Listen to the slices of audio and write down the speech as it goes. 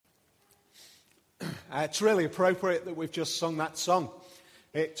It's really appropriate that we've just sung that song.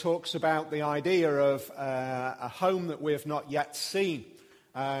 It talks about the idea of a home that we have not yet seen.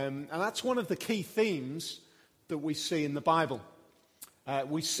 And that's one of the key themes that we see in the Bible.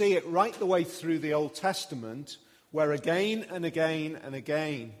 We see it right the way through the Old Testament, where again and again and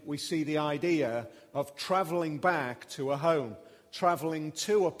again we see the idea of traveling back to a home, traveling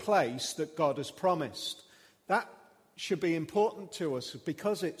to a place that God has promised. That should be important to us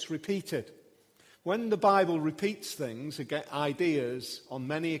because it's repeated. When the Bible repeats things, ideas, on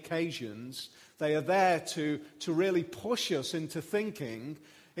many occasions, they are there to really push us into thinking.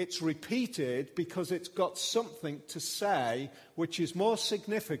 It's repeated because it's got something to say which is more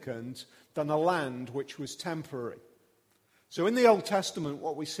significant than a land which was temporary. So in the Old Testament,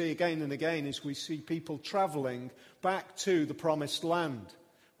 what we see again and again is we see people traveling back to the Promised Land.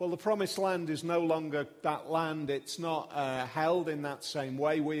 Well, the Promised Land is no longer that land. It's not held in that same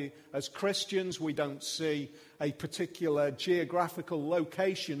way. We, as Christians, we don't see a particular geographical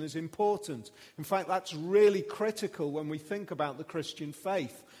location as important. In fact, that's really critical when we think about the Christian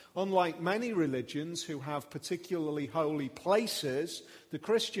faith. Unlike many religions who have particularly holy places, the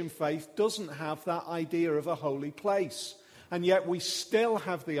Christian faith doesn't have that idea of a holy place. And yet we still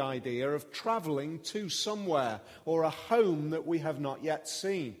have the idea of traveling to somewhere or a home that we have not yet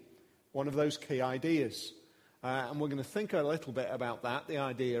seen. One of those key ideas. And we're going to think a little bit about that, the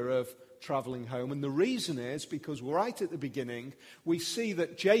idea of traveling home. And the reason is because right at the beginning, we see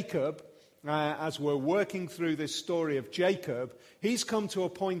that Jacob, as we're working through this story of Jacob, he's come to a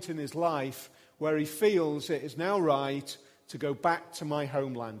point in his life where he feels it is now right to go back to my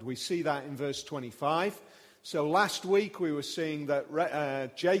homeland. We see that in verse 25. So last week we were seeing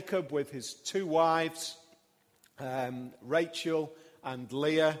that Jacob with his two wives, Rachel and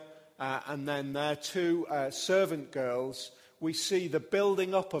Leah, and then their two servant girls, we see the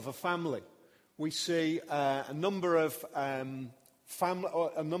building up of a family. We see a number of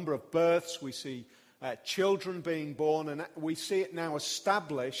births. We see children being born, and we see it now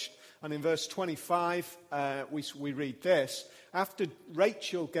established. And in verse 25, we read this: after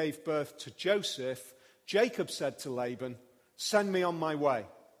Rachel gave birth to Joseph, Jacob said to Laban, "Send me on my way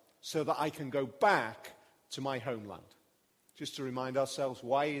so that I can go back to my homeland." Just to remind ourselves,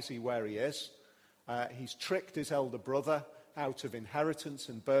 why is he where he is? He's tricked his elder brother out of inheritance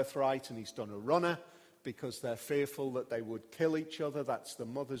and birthright, and he's done a runner because they're fearful that they would kill each other. That's the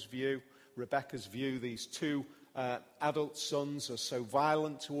mother's view. Rebekah's view, these two adult sons are so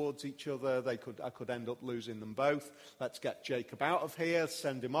violent towards each other, I could end up losing them both. Let's get Jacob out of here,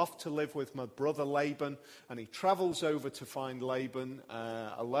 send him off to live with my brother Laban. And he travels over to find Laban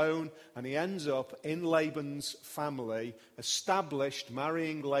alone, and he ends up in Laban's family, established,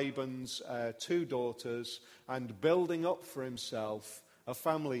 marrying Laban's two daughters, and building up for himself a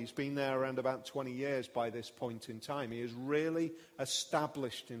family. He's been there around about 20 years by this point in time. He has really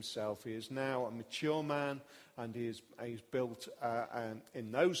established himself. He is now a mature man, and he's built,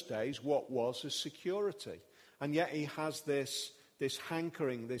 in those days, what was a security. And yet he has this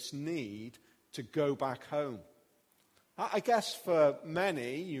hankering, this need to go back home. I guess for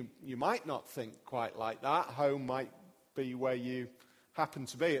many, you might not think quite like that. Home might be where you happen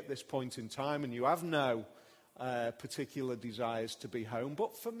to be at this point in time, and you have no particular desires to be home.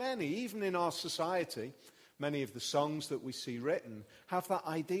 But for many, even in our society, many of the songs that we see written have that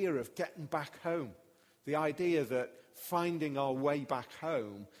idea of getting back home. The idea that finding our way back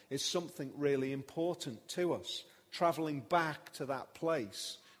home is something really important to us. Traveling back to that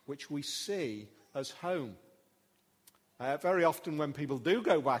place which we see as home. Very often when people do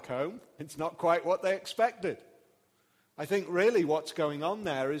go back home, it's not quite what they expected. I think really what's going on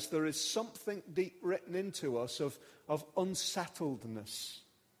there is something deep written into us of unsettledness.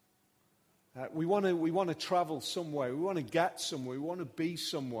 We want to travel somewhere. We want to get somewhere. We want to be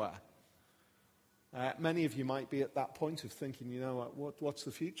somewhere. Many of you might be at that point of thinking, what's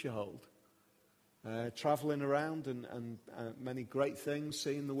the future hold? Traveling around and many great things,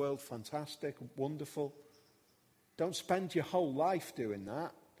 seeing the world, fantastic, wonderful. Don't spend your whole life doing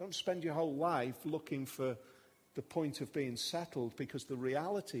that. Don't spend your whole life looking for the point of being settled, because the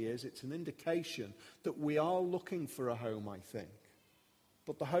reality is it's an indication that we are looking for a home, I think.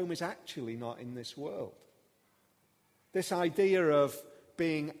 But the home is actually not in this world. This idea of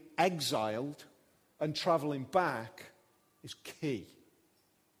being exiled and traveling back is key.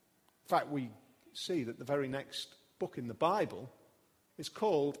 In fact, we see that the very next book in the Bible is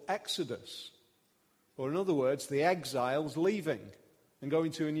called Exodus. Or in other words, the exiles leaving and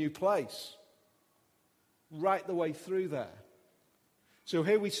going to a new place. Right the way through there. So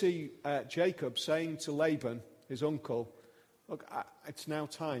here we see Jacob saying to Laban, his uncle, look, it's now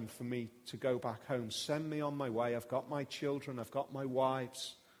time for me to go back home. Send me on my way. I've got my children. I've got my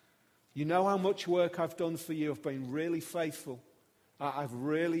wives. You know how much work I've done for you. I've been really faithful. I've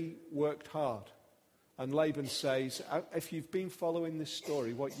really worked hard. And Laban says, if you've been following this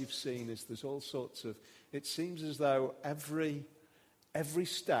story, what you've seen is there's all sorts of, it seems as though every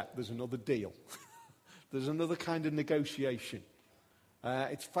step there's another deal. There's another kind of negotiation.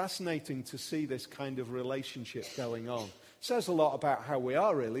 It's fascinating to see this kind of relationship going on. It says a lot about how we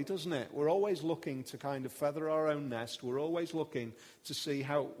are, really, doesn't it? We're always looking to kind of feather our own nest. We're always looking to see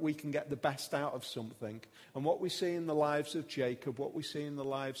how we can get the best out of something. And what we see in the lives of Jacob, what we see in the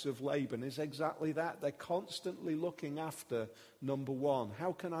lives of Laban is exactly that. They're constantly looking after number one.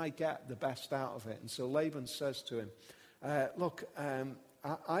 How can I get the best out of it? And so Laban says to him, look,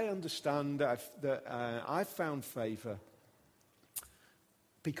 I understand that I've found favor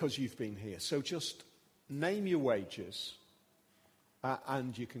because you've been here. So just name your wages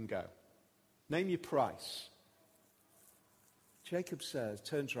and you can go. Name your price. Jacob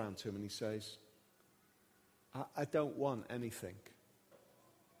turns around to him and he says, I don't want anything.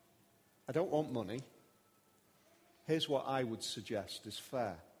 I don't want money. Here's what I would suggest is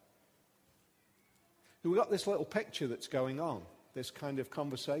fair. We've got this little picture that's going on, this kind of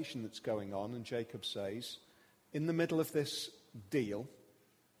conversation that's going on, and Jacob says, in the middle of this deal,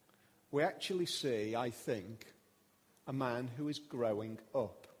 we actually see, I think, a man who is growing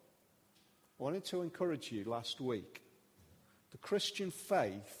up. I wanted to encourage you last week. The Christian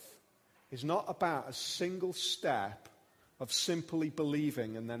faith is not about a single step of simply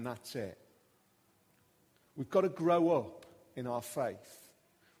believing and then that's it. We've got to grow up in our faith.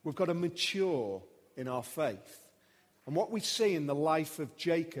 We've got to mature in our faith. And what we see in the life of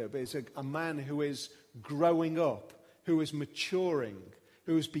Jacob is a man who is growing up, who is maturing,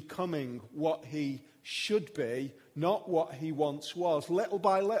 who is becoming what he should be, not what he once was. Little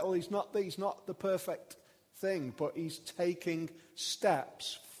by little, he's not the perfect thing, but he's taking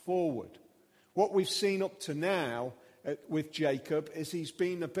steps forward. What we've seen up to now with Jacob is he's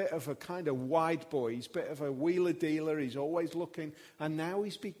been a bit of a kind of wide boy. He's a bit of a wheeler dealer. He's always looking. And now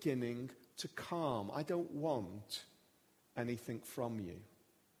he's beginning to calm. I don't want anything from you.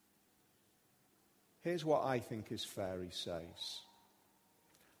 Here's what I think is fair, he says.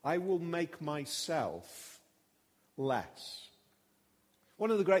 I will make myself less.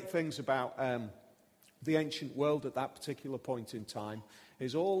 One of the great things about the ancient world at that particular point in time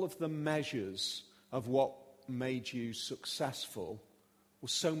is all of the measures of what made you successful were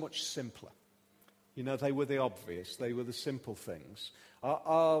so much simpler. You know, they were the obvious, they were the simple things.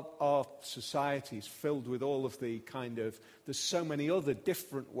 Our society is filled with all of the kind of, there's so many other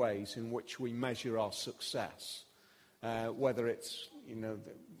different ways in which we measure our success. Whether it's, you know,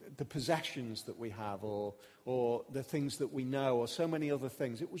 the possessions that we have or the things that we know or so many other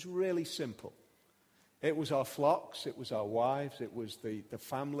things. It was really simple. It was our flocks, it was our wives, it was the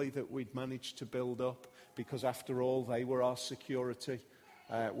family that we'd managed to build up because after all they were our security.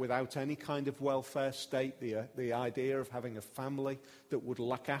 Without any kind of welfare state, the idea of having a family that would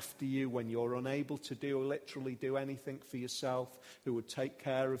look after you when you're unable to literally do anything for yourself, who would take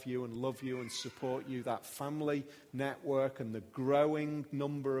care of you and love you and support you, that family network and the growing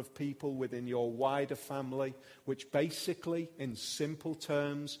number of people within your wider family, which basically, in simple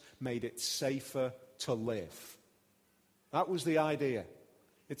terms, made it safer to live. That was the idea.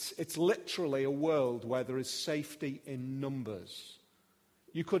 It's literally a world where there is safety in numbers.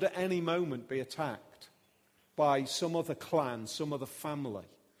 You could at any moment be attacked by some other clan, some other family.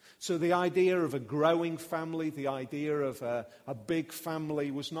 So the idea of a growing family, the idea of a big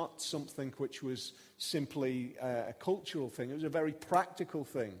family was not something which was simply a cultural thing. It was a very practical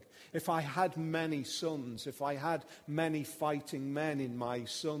thing. If I had many sons, if I had many fighting men in my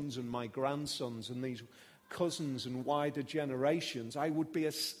sons and my grandsons and these cousins and wider generations, I would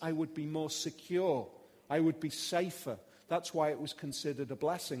be more secure. I would be safer. That's why it was considered a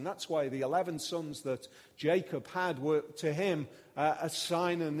blessing. That's why the 11 sons that Jacob had were, to him, a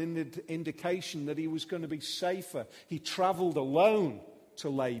sign and an indication that he was going to be safer. He traveled alone to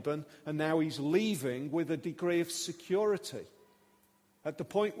Laban, and now he's leaving with a degree of security. At the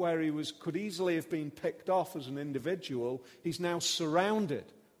point where he could easily have been picked off as an individual, he's now surrounded.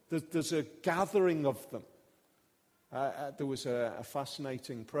 There's a gathering of them. There was a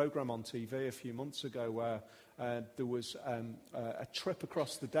fascinating program on TV a few months ago where there was a trip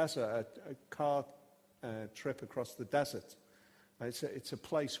across the desert, a car trip across the desert. It's a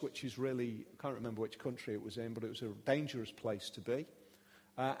place which is really, I can't remember which country it was in, but it was a dangerous place to be.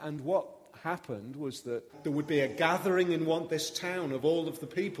 And what happened was that there would be a gathering in this town of all of the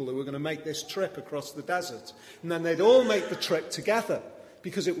people who were going to make this trip across the desert. And then they'd all make the trip together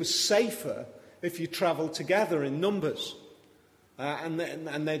because it was safer if you travelled together in numbers. And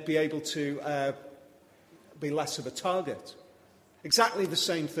they'd be able to be less of a target. Exactly the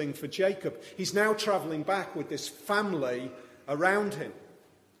same thing for Jacob. He's now travelling back with this family around him.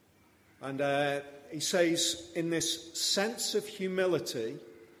 And he says, in this sense of humility,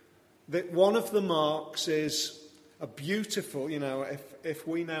 that one of the marks is a beautiful, if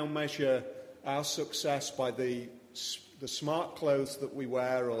we now measure our success by the smart clothes that we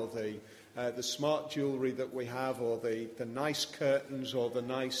wear, or the smart jewellery that we have, or the nice curtains, or the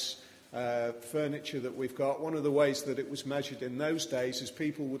nice furniture that we've got, one of the ways that it was measured in those days is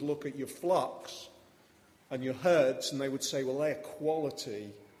people would look at your flocks and your herds and they would say, well, they're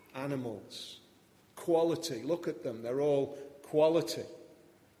quality animals. Quality, look at them, they're all quality.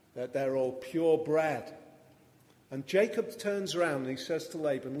 They're all purebred. And Jacob turns around and he says to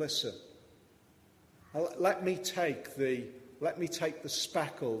Laban, listen, let me take the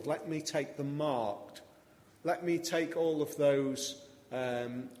speckled, let me take the marked, let me take all of those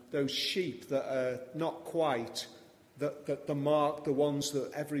sheep that are not quite the marked, the ones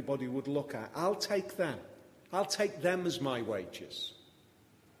that everybody would look at. I'll take them. I'll take them as my wages.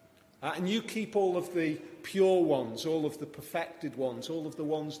 And you keep all of the pure ones, all of the perfected ones, all of the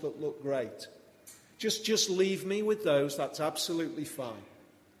ones that look great. Just leave me with those, that's absolutely fine.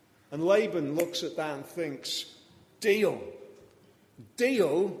 And Laban looks at that and thinks, deal,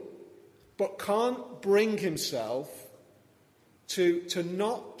 but can't bring himself to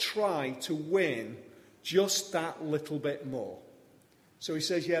not try to win just that little bit more. So he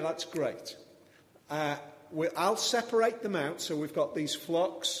says, yeah, that's great. I'll separate them out, so we've got these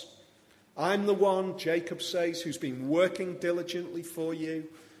flocks. I'm the one, Jacob says, who's been working diligently for you.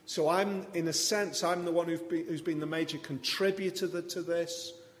 So in a sense, I'm the one who's been the major contributor to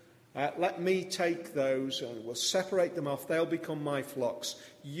this. Let me take those and we'll separate them off. They'll become my flocks.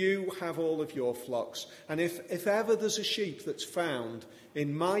 You have all of your flocks. And if ever there's a sheep that's found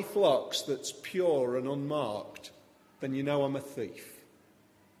in my flocks that's pure and unmarked, then you know I'm a thief.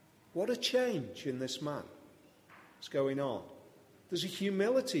 What a change in this man is going on. There's a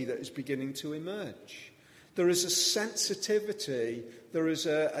humility that is beginning to emerge. There is a sensitivity, there is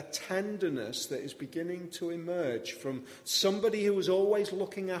a tenderness that is beginning to emerge from somebody who was always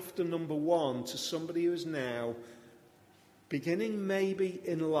looking after number one to somebody who is now beginning maybe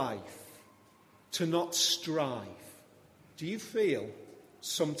in life to not strive. Do you feel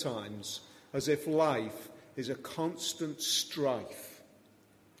sometimes as if life is a constant strife?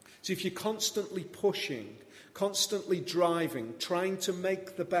 So if you're constantly pushing, constantly driving, trying to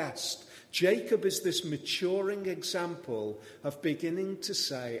make the best, Jacob is this maturing example of beginning to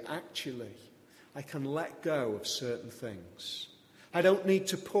say, actually, I can let go of certain things. I don't need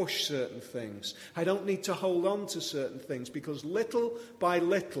to push certain things. I don't need to hold on to certain things, because little by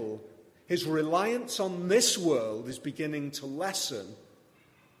little, his reliance on this world is beginning to lessen,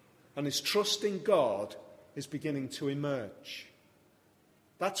 and his trust in God is beginning to emerge.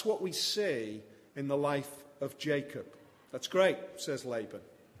 That's what we see in the life of Jacob. That's great, says Laban.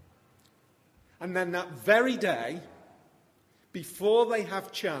 And then that very day, before they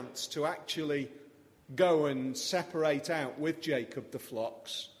have chance to actually go and separate out with Jacob the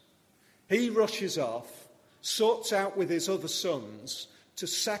flocks, he rushes off, sorts out with his other sons to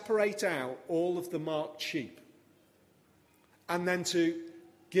separate out all of the marked sheep, and then to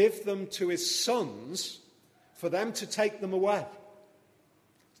give them to his sons for them to take them away.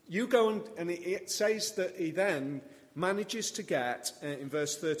 You go and it says that he then manages to get, in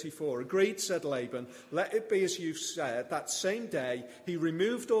verse 34, agreed, said Laban, let it be as you've said. That same day he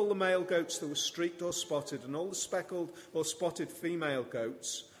removed all the male goats that were streaked or spotted, and all the speckled or spotted female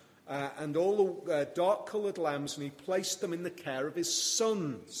goats, and all the dark-coloured lambs, and he placed them in the care of his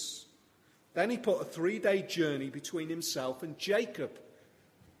sons. Then he put a 3-day journey between himself and Jacob.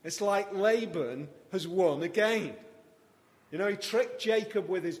 It's like Laban has won again. You know, he tricked Jacob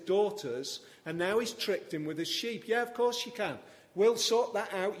with his daughters, and now he's tricked him with his sheep. Yeah, of course you can. We'll sort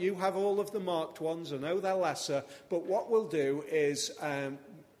that out. You have all of the marked ones. I know they're lesser. But what we'll do is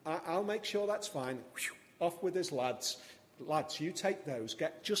I'll make sure that's fine. Off with his lads. Lads, you take those.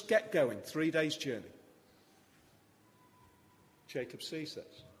 Just get going. 3 days' journey. Jacob sees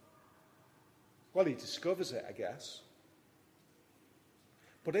this. Well, he discovers it, I guess.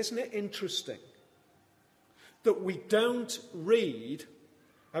 But isn't it interesting that we don't read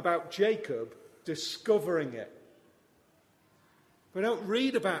about Jacob discovering it? We don't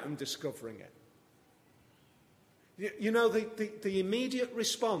read about him discovering it. You know, the immediate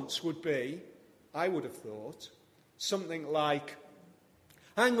response would be, I would have thought, something like,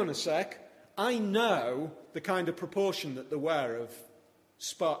 hang on a sec, I know the kind of proportion that there were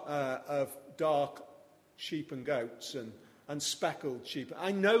of dark sheep and goats and speckled sheep.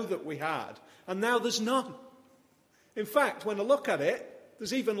 I know that we had, and now there's none. In fact, when I look at it,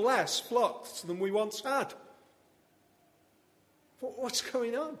 there's even less flocks than we once had. What's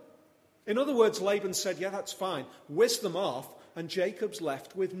going on? In other words, Laban said, yeah, that's fine. Whiz them off, and Jacob's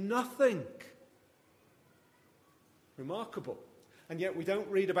left with nothing. Remarkable. And yet we don't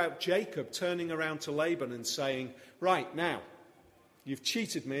read about Jacob turning around to Laban and saying, right, now, you've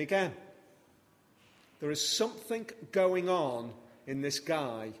cheated me again. There is something going on in this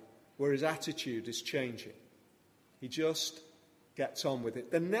guy where his attitude is changing. He just gets on with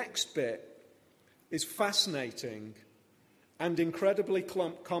it. The next bit is fascinating and incredibly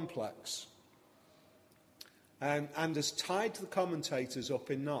complex, and has tied the commentators up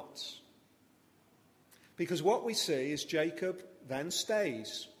in knots. Because what we see is Jacob then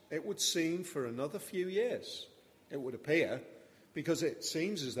stays, it would seem, for another few years. It would appear, because it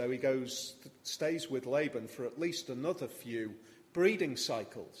seems as though he stays with Laban for at least another few breeding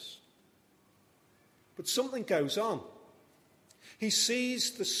cycles. But something goes on. He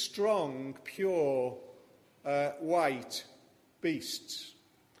sees the strong, pure, white beasts.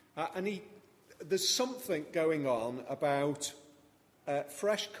 And there's something going on about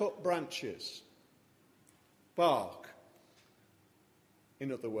fresh cut branches, bark,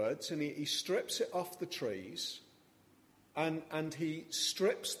 in other words, and he strips it off the trees, and he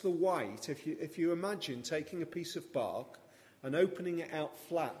strips the white. If you imagine taking a piece of bark and opening it out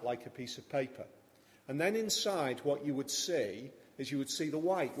flat like a piece of paper, and then inside what you would see is you would see the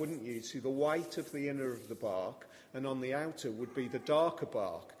white, wouldn't you? You'd see the white of the inner of the bark, and on the outer would be the darker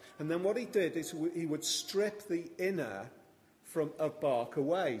bark. And then what he did is he would strip the inner of bark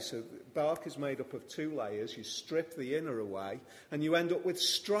away. So bark is made up of two layers. You strip the inner away, and you end up with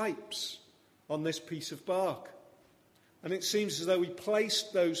stripes on this piece of bark. And it seems as though he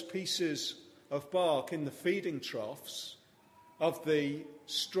placed those pieces of bark in the feeding troughs of the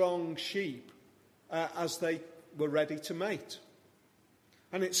strong sheep as they were ready to mate.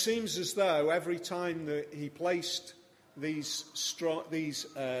 And it seems as though every time that he placed these striped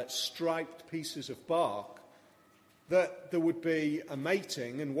pieces of bark, that there would be a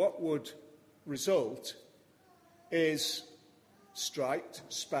mating, and what would result is striped,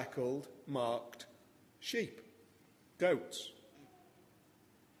 speckled, marked sheep, goats.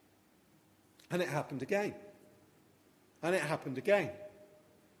 And it happened again. And it happened again.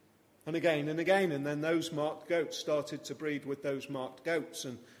 And again and again. And then those marked goats started to breed with those marked goats.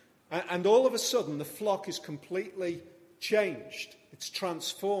 And all of a sudden, the flock is completely changed. It's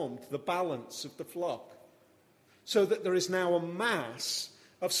transformed, the balance of the flock. So that there is now a mass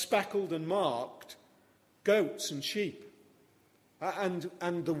of speckled and marked goats and sheep. And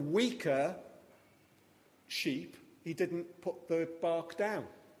the weaker sheep, he didn't put the bark down.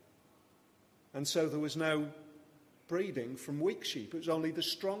 And so there was no breeding from weak sheep. It was only the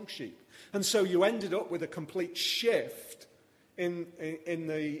strong sheep. And so you ended up with a complete shift in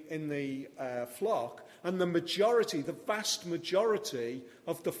the flock. And the vast majority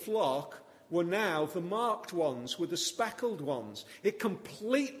of the flock were now the marked ones, were the speckled ones. It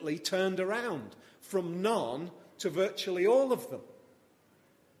completely turned around from none to virtually all of them.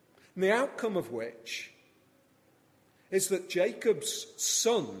 And the outcome of which is that Jacob's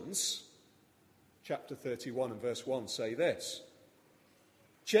sons, chapter 31 and verse 1, say this: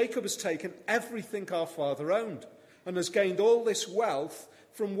 Jacob has taken everything our father owned and has gained all this wealth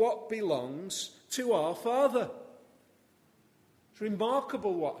from what belongs to our father. It's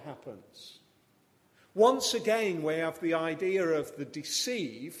remarkable what happens. Once again, we have the idea of the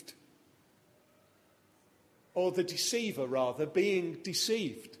deceived, or the deceiver rather, being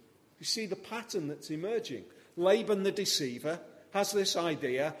deceived. You see the pattern that's emerging. Laban the deceiver has this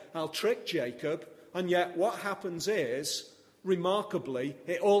idea, I'll trick Jacob, and yet what happens is, remarkably,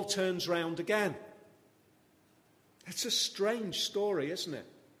 it all turns round again. It's a strange story, isn't it?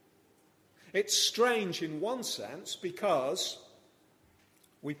 It's strange in one sense because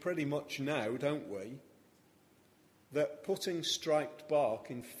we pretty much know, don't we, that putting striped bark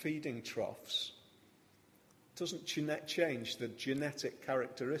in feeding troughs doesn't change the genetic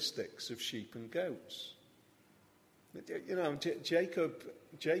characteristics of sheep and goats. You know,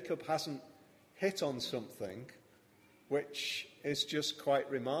 Jacob hasn't hit on something which is just quite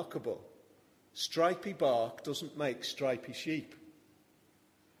remarkable. Stripy bark doesn't make stripy sheep.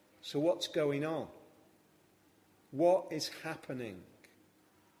 So what's going on? What is happening?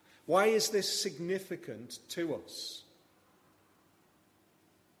 Why is this significant to us?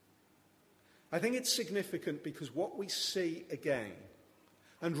 I think it's significant because what we see again,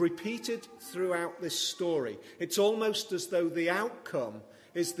 and repeated throughout this story, it's almost as though the outcome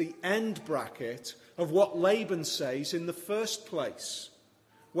is the end bracket of what Laban says in the first place.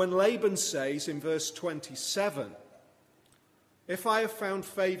 When Laban says in verse 27, "If I have found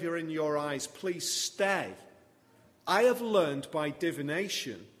favour in your eyes, please stay. I have learned by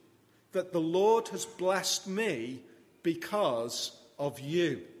divination that the Lord has blessed me because of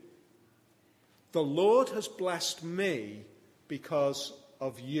you." The Lord has blessed me because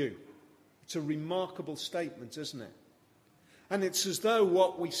of you. It's a remarkable statement, isn't it? And it's as though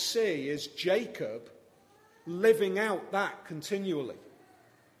what we see is Jacob living out that continually.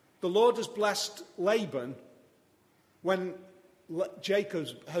 The Lord has blessed Laban when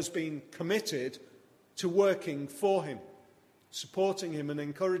Jacob has been committed to working for him, supporting him and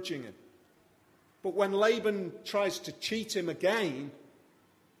encouraging him. But when Laban tries to cheat him again,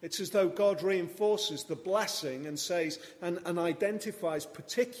 it's as though God reinforces the blessing and says, and identifies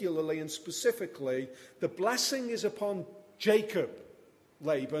particularly and specifically, the blessing is upon Jacob,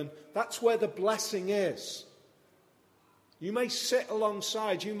 Laban. That's where the blessing is. You may sit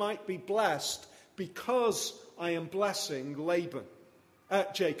alongside, you might be blessed because I am blessing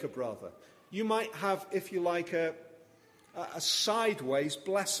Jacob rather. You might have, if you like, a sideways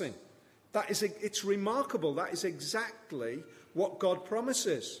blessing. It's remarkable. That is exactly what God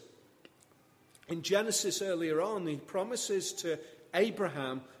promises. In Genesis earlier on, he promises to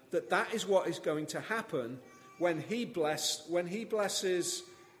Abraham that is what is going to happen when he blesses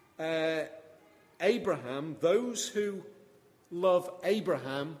Abraham. Those who love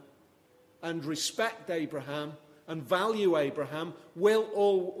Abraham and respect Abraham and value Abraham will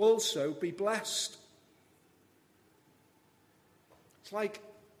also be blessed. It's like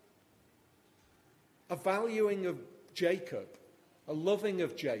a valuing of Jacob, a loving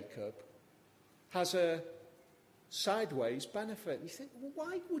of Jacob, has a sideways benefit. You think, well,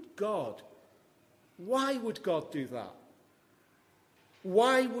 why would God do that?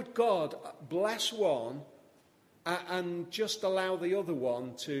 Why would God bless one and just allow the other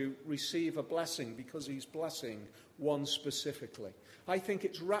one to receive a blessing because he's blessing one specifically? I think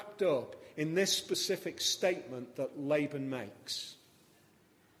it's wrapped up in this specific statement that Laban makes.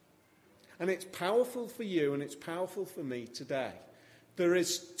 And it's powerful for you and it's powerful for me today. There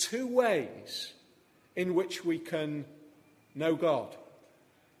is two ways in which we can know God.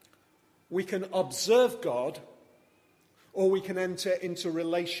 We can observe God, or we can enter into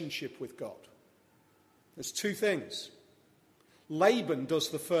relationship with God. There's two things. Laban does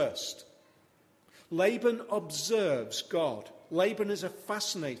the first. Laban observes God. Laban is a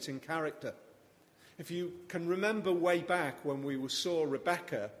fascinating character. If you can remember way back when we saw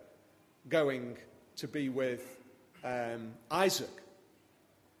Rebekah going to be with Isaac,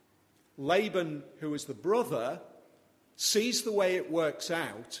 Laban, who is the brother, sees the way it works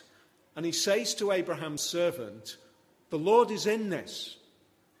out, and he says to Abraham's servant, "The Lord is in this.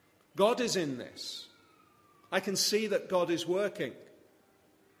 God is in this. I can see that God is working."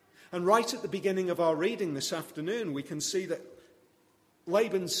 And right at the beginning of our reading this afternoon, we can see that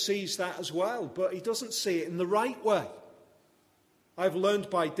Laban sees that as well, but he doesn't see it in the right way. I've learned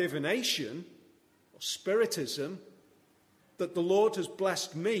by divination, or spiritism, that the Lord has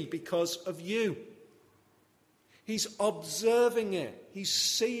blessed me because of you. He's observing it. He's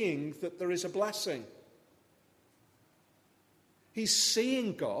seeing that there is a blessing. He's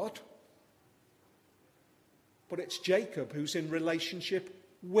seeing God, but it's Jacob who's in relationship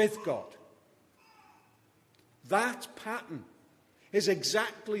with God. That pattern is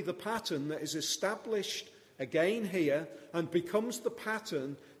exactly the pattern that is established again here and becomes the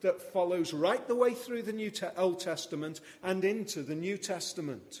pattern that follows right the way through the Old Testament and into the New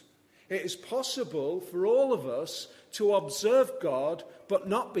Testament. It is possible for all of us to observe God but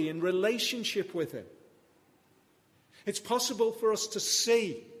not be in relationship with him. It's possible for us to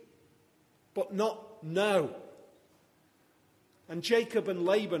see but not know. And Jacob and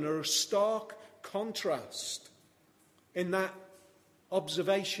Laban are a stark contrast in that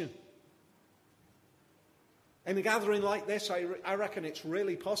observation. In a gathering like this, I reckon it's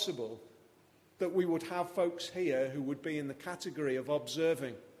really possible that we would have folks here who would be in the category of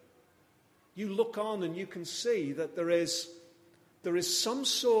observing. You look on and you can see that there is some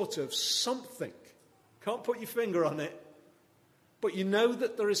sort of something. Can't put your finger on it, but you know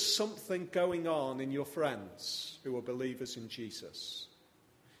that there is something going on in your friends who are believers in Jesus.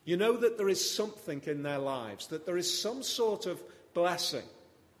 You know that there is something in their lives, that there is some sort of blessing,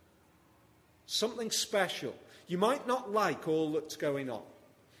 something special. You might not like all that's going on.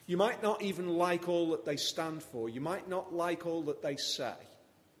 You might not even like all that they stand for. You might not like all that they say.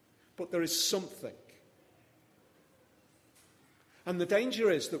 But there is something. And the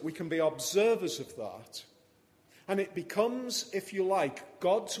danger is that we can be observers of that. And it becomes, if you like,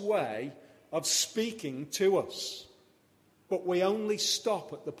 God's way of speaking to us. But we only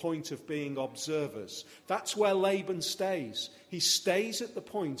stop at the point of being observers. That's where Laban stays. He stays at the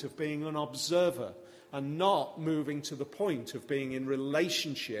point of being an observer and not moving to the point of being in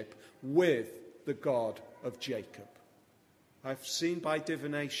relationship with the God of Jacob. I've seen by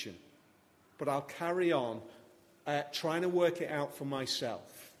divination, but I'll carry on trying to work it out for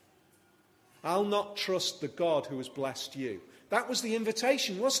myself. I'll not trust the God who has blessed you. That was the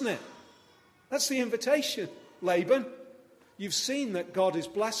invitation, wasn't it? That's the invitation, Laban. You've seen that God is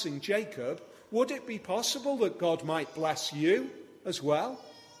blessing Jacob. Would it be possible that God might bless you as well?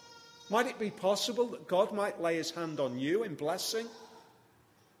 Might it be possible that God might lay his hand on you in blessing?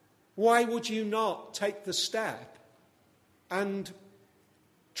 Why would you not take the step and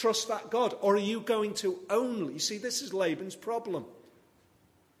trust that God? Or are you going to only... See, this is Laban's problem.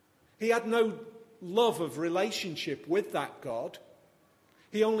 He had no love of relationship with that God.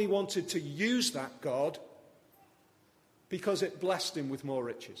 He only wanted to use that God because it blessed him with more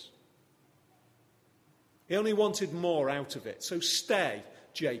riches. He only wanted more out of it. So stay,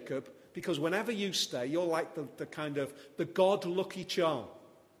 Jacob, because whenever you stay, you're like the kind of the God lucky charm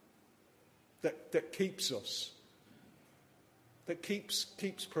that keeps us, that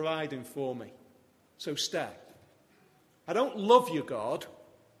keeps providing for me. So stay. I don't love you, God,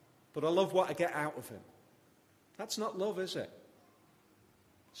 but I love what I get out of him. That's not love, is it?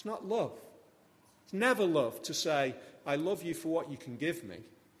 It's not love. It's never love to say, I love you for what you can give me.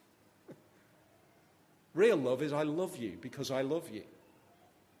 Real love is I love you because I love you.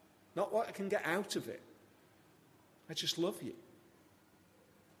 Not what I can get out of it. I just love you.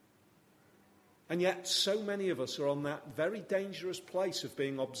 And yet so many of us are on that very dangerous place of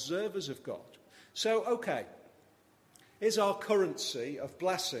being observers of God. So, okay, is our currency of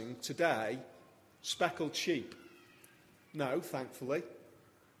blessing today speckled sheep? No, thankfully.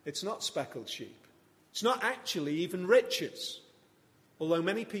 It's not speckled sheep. It's not actually even riches. Although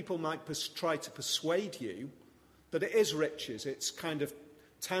many people might try to persuade you that it is riches. It's kind of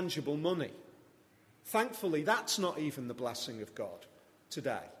tangible money. Thankfully, that's not even the blessing of God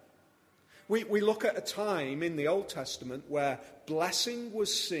today. We look at a time in the Old Testament where blessing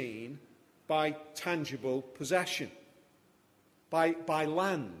was seen by tangible possession, by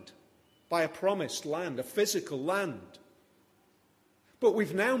land, by a promised land, a physical land. But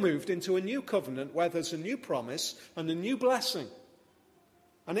we've now moved into a new covenant where there's a new promise and a new blessing.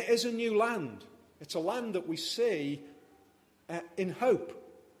 And it is a new land. It's a land that we see in hope.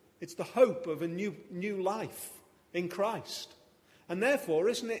 It's the hope of a new life in Christ. And therefore,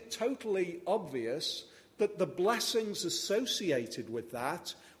 isn't it totally obvious that the blessings associated with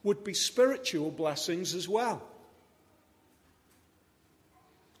that would be spiritual blessings as well?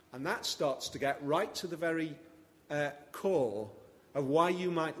 And that starts to get right to the very core of why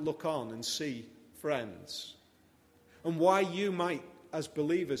you might look on and see friends. And why you might, as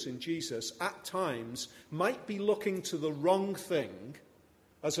believers in Jesus, at times might be looking to the wrong thing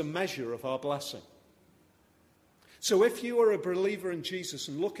as a measure of our blessing. So if you are a believer in Jesus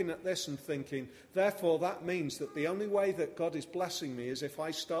and looking at this and thinking, therefore that means that the only way that God is blessing me is if I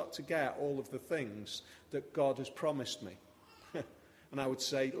start to get all of the things that God has promised me. And I would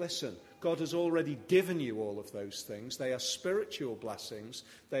say, listen, God has already given you all of those things. They are spiritual blessings.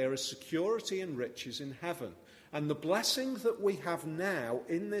 They are a security and riches in heaven. And the blessing that we have now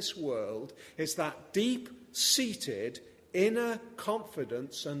in this world is that deep-seated inner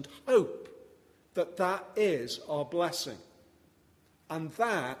confidence and hope that that is our blessing. And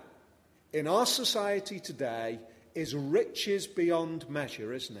that, in our society today, is riches beyond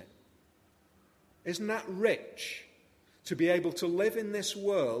measure, isn't it? Isn't that rich? To be able to live in this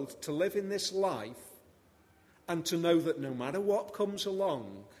world, to live in this life, and to know that no matter what comes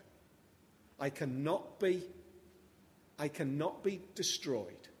along, I cannot be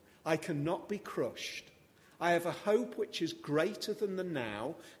destroyed. I cannot be crushed. I have a hope which is greater than the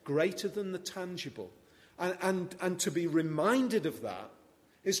now, greater than the tangible. And to be reminded of that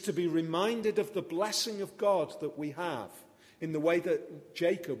is to be reminded of the blessing of God that we have in the way that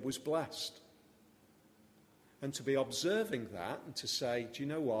Jacob was blessed. And to be observing that and to say, do you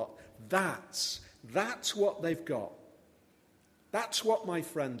know what? That's what they've got. That's what my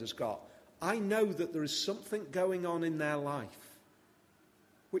friend has got. I know that there is something going on in their life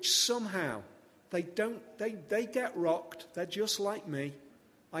which somehow they get rocked. They're just like me.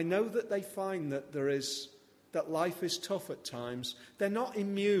 I know that they find that there is that life is tough at times. They're not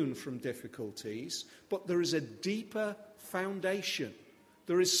immune from difficulties, but there is a deeper foundation.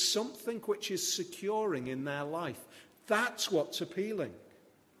 There is something which is securing in their life. That's what's appealing.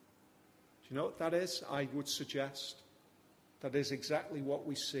 Do you know what that is? I would suggest that is exactly what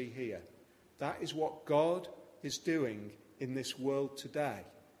we see here. That is what God is doing in this world today.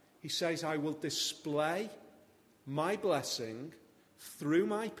 He says, I will display my blessing through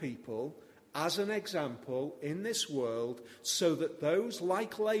my people as an example in this world, so that those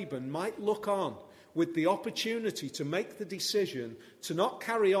like Laban might look on with the opportunity to make the decision to not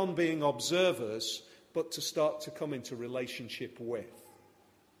carry on being observers, but to start to come into relationship with.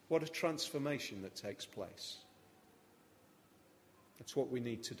 What a transformation that takes place. That's what we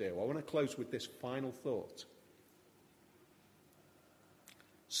need to do. I want to close with this final thought.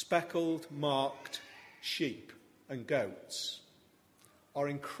 Speckled, marked sheep and goats are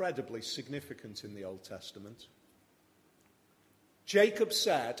incredibly significant in the Old Testament. Jacob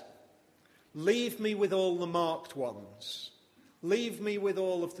said, leave me with all the marked ones. Leave me with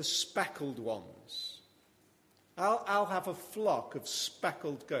all of the speckled ones. I'll have a flock of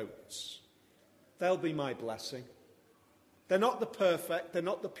speckled goats. They'll be my blessing. They're not the perfect, they're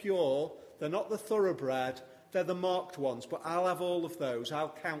not the pure, they're not the thoroughbred, they're the marked ones, but I'll have all of those.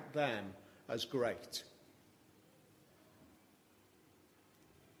 I'll count them as great.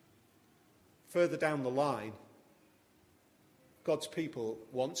 Further down the line, God's people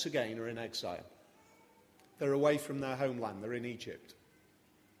once again are in exile. They're away from their homeland. They're in Egypt.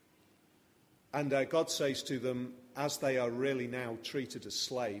 And God says to them, as they are really now treated as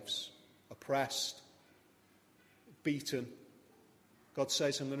slaves, oppressed, beaten, God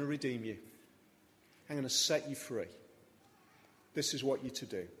says, I'm going to redeem you. I'm going to set you free. This is what you're to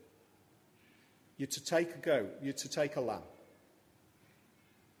do. You're to take a goat. You're to take a lamb.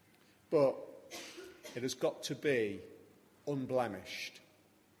 But it has got to be unblemished.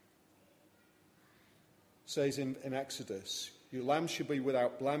 It says in Exodus, your lamb should be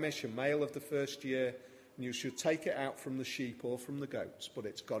without blemish, a male of the first year, and you should take it out from the sheep or from the goats, but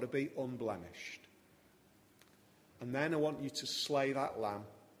it's got to be unblemished. And then I want you to slay that lamb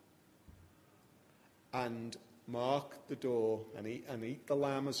and mark the door and eat the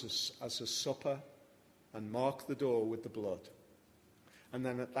lamb as a supper, and mark the door with the blood. And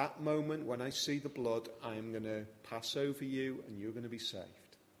then at that moment, when I see the blood, I am going to pass over you and you're going to be saved.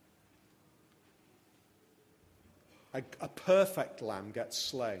 A perfect lamb gets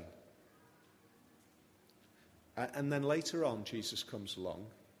slain. And then later on, Jesus comes along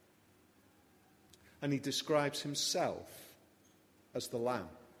and he describes himself as the lamb.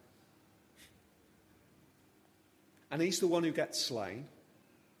 And he's the one who gets slain.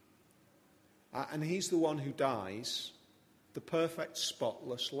 And he's the one who dies, the perfect,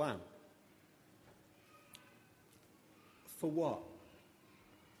 spotless lamb. For what?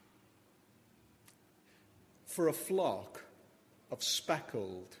 For a flock of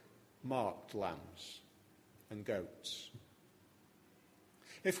speckled, marked lambs and goats.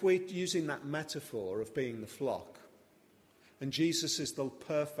 If we're using that metaphor of being the flock, and Jesus is the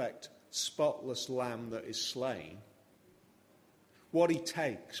perfect, spotless lamb that is slain, what he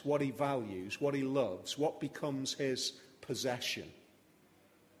takes, what he values, what he loves, what becomes his possession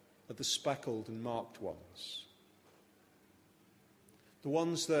are the speckled and marked ones. The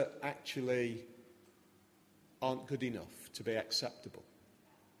ones that actually aren't good enough to be acceptable.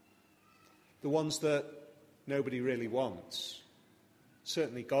 The ones that nobody really wants.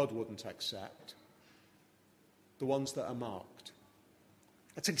 Certainly God wouldn't accept. The ones that are marked.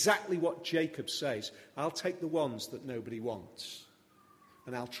 That's exactly what Jacob says. I'll take the ones that nobody wants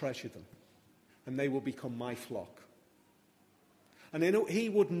and I'll treasure them. And they will become my flock. And he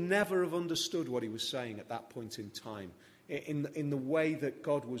would never have understood what he was saying at that point in time. In the way that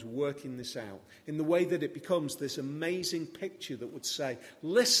God was working this out. In the way that it becomes this amazing picture that would say,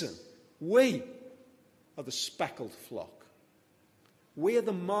 listen, we are the speckled flock. We are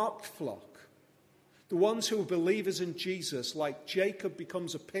the marked flock. The ones who are believers in Jesus, like Jacob,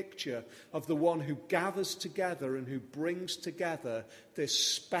 becomes a picture of the one who gathers together and who brings together this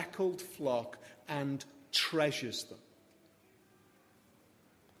speckled flock and treasures them.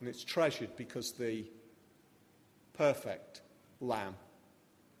 And it's treasured because the perfect lamb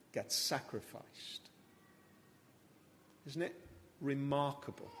gets sacrificed. Isn't it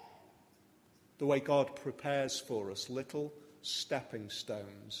remarkable the way God prepares for us little stepping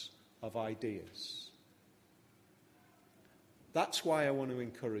stones of ideas? That's why I want to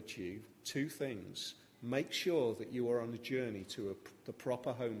encourage you, two things. Make sure that you are on a journey to the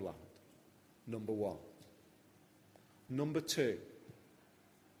proper homeland, number one. Number two,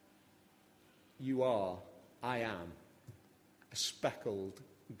 you are I am a speckled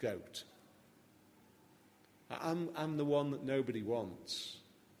goat. I'm the one that nobody wants.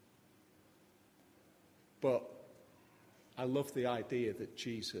 But I love the idea that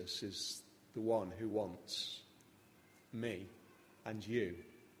Jesus is the one who wants me and you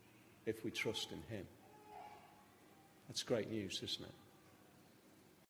if we trust in him. That's great news, isn't it?